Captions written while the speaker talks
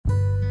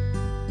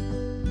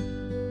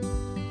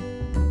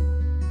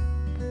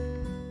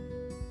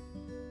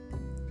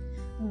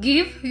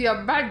Give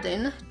your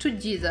burden to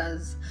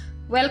Jesus.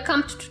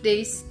 Welcome to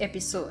today's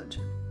episode.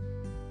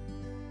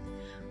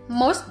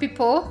 Most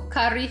people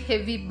carry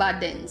heavy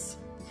burdens.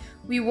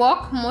 We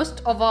walk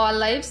most of our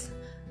lives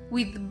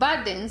with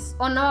burdens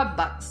on our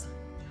backs,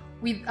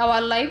 with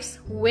our lives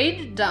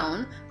weighed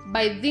down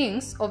by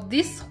things of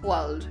this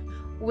world,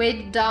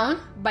 weighed down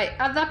by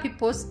other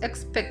people's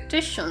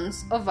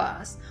expectations of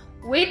us,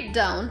 weighed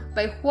down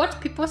by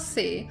what people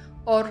say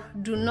or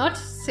do not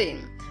say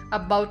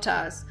about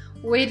us,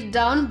 weighed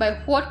down by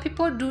what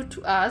people do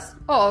to us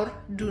or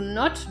do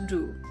not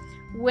do,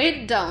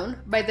 weighed down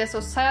by the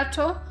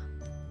societal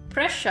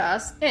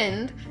pressures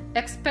and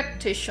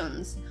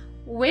expectations,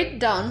 weighed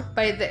down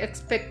by the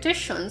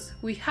expectations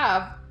we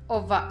have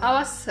over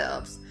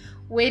ourselves,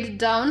 weighed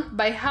down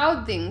by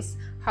how things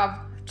have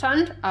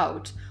turned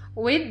out,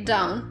 weighed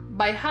down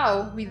by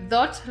how we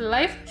thought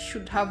life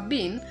should have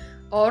been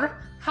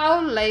or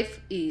how life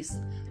is,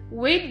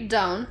 weighed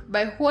down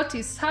by what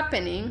is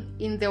happening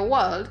in the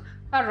world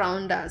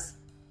around us.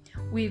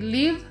 We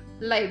live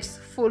lives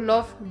full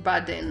of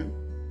burden.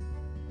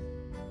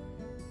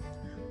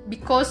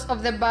 Because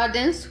of the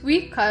burdens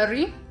we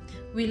carry,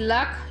 we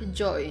lack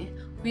joy,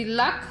 we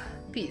lack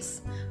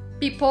peace.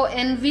 People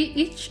envy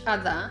each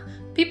other,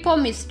 people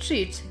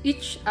mistreat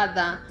each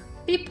other,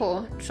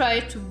 people try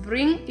to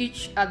bring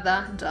each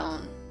other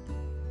down.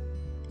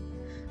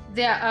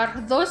 There are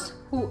those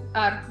who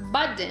are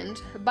burdened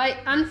by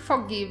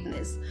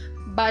unforgiveness,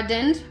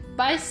 burdened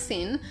by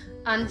sin,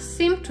 and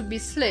seem to be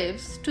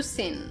slaves to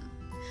sin.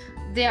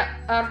 There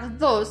are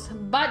those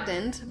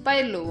burdened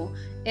by law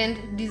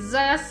and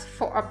desires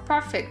for a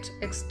perfect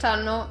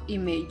external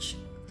image.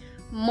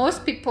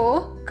 Most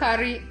people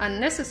carry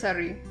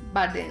unnecessary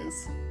burdens.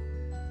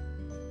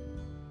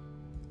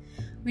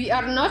 We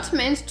are not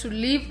meant to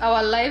live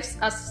our lives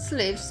as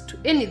slaves to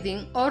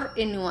anything or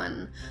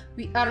anyone.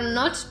 We are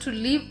not to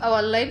live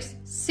our lives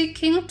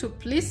seeking to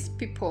please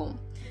people.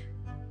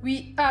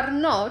 We are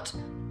not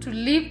to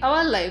live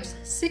our lives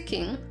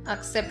seeking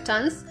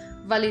acceptance,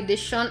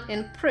 validation,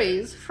 and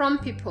praise from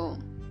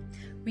people.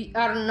 We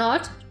are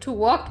not to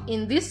walk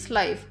in this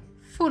life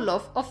full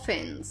of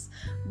offense,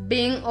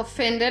 being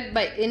offended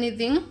by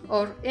anything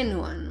or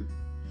anyone.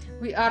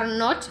 We are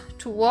not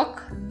to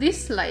walk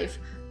this life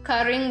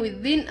carrying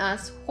within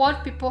us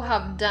what people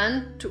have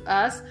done to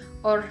us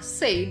or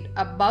said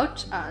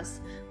about us.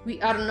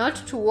 We are not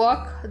to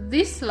walk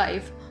this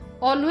life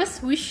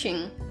always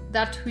wishing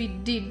that we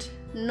did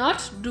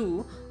not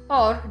do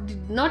or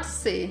did not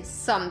say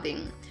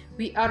something.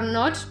 We are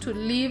not to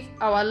live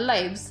our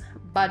lives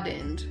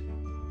burdened.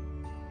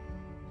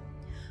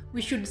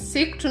 We should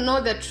seek to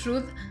know the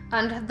truth,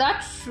 and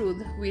that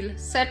truth will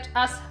set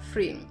us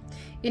free.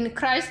 In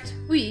Christ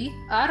we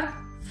are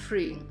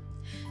free.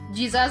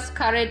 Jesus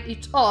carried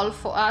it all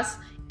for us,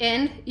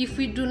 and if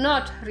we do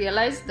not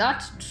realize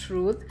that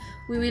truth,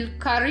 we will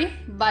carry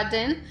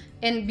burden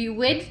and be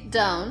weighed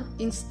down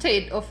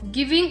instead of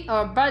giving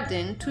our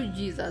burden to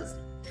Jesus.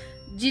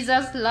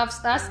 Jesus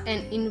loves us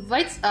and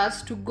invites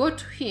us to go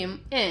to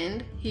Him,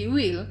 and He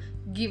will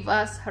give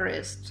us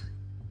rest.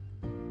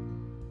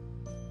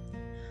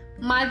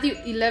 Matthew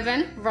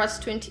 11 verse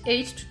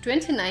 28 to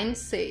 29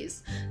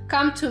 says,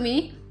 "Come to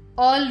me,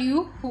 all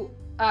you who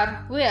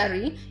are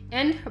weary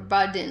and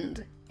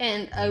burdened,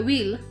 and I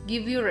will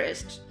give you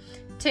rest.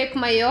 Take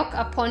my yoke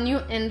upon you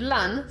and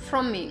learn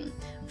from me,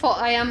 for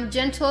I am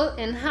gentle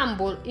and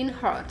humble in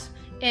heart,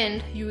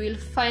 and you will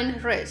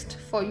find rest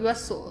for your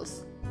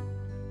souls."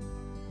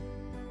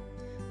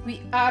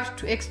 We are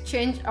to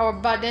exchange our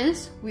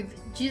burdens with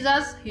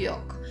Jesus'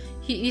 yoke.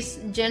 He is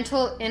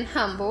gentle and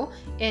humble,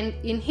 and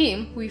in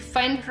Him we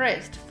find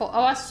rest for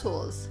our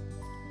souls.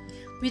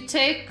 We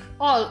take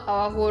all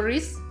our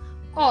worries,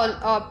 all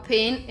our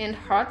pain and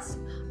hurts,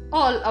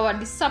 all our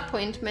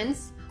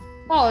disappointments,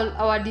 all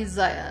our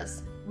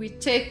desires. We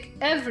take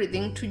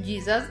everything to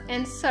Jesus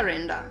and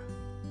surrender.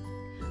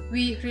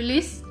 We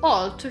release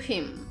all to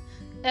Him.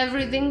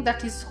 Everything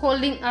that is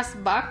holding us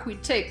back we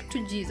take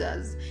to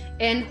Jesus,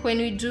 and when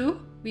we do,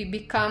 we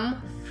become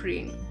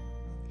free.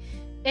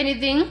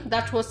 Anything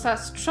that was a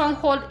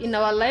stronghold in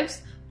our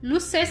lives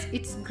loses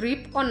its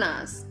grip on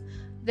us.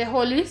 The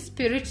Holy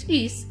Spirit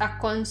is a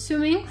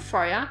consuming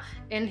fire,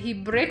 and He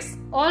breaks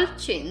all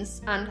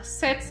chains and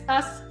sets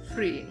us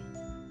free.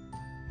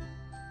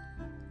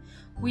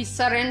 We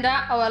surrender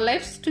our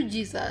lives to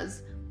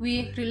Jesus.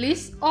 We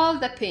release all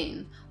the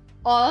pain,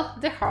 all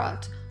the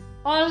hurt,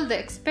 all the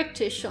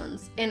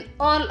expectations, and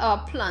all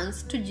our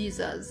plans to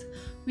Jesus.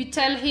 We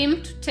tell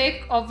Him to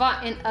take over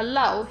and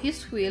allow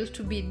His will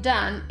to be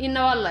done in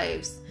our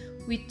lives.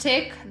 We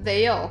take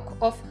the yoke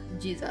of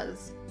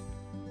Jesus.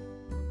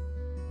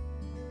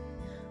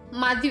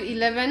 Matthew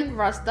 11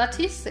 verse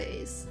 30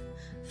 says,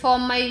 "For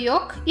my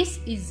yoke is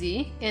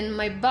easy and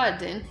my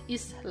burden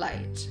is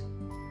light."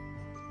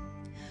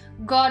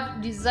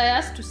 God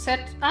desires to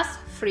set us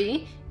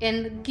free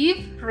and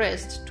give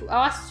rest to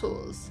our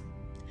souls.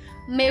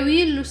 May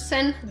we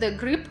loosen the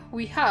grip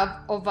we have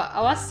over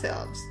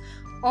ourselves,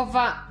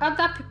 over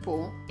other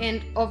people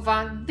and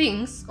over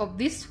things of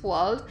this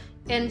world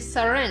and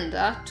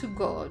surrender to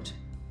God.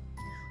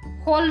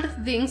 Hold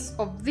things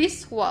of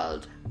this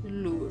world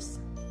loose.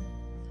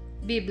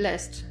 Be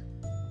blessed.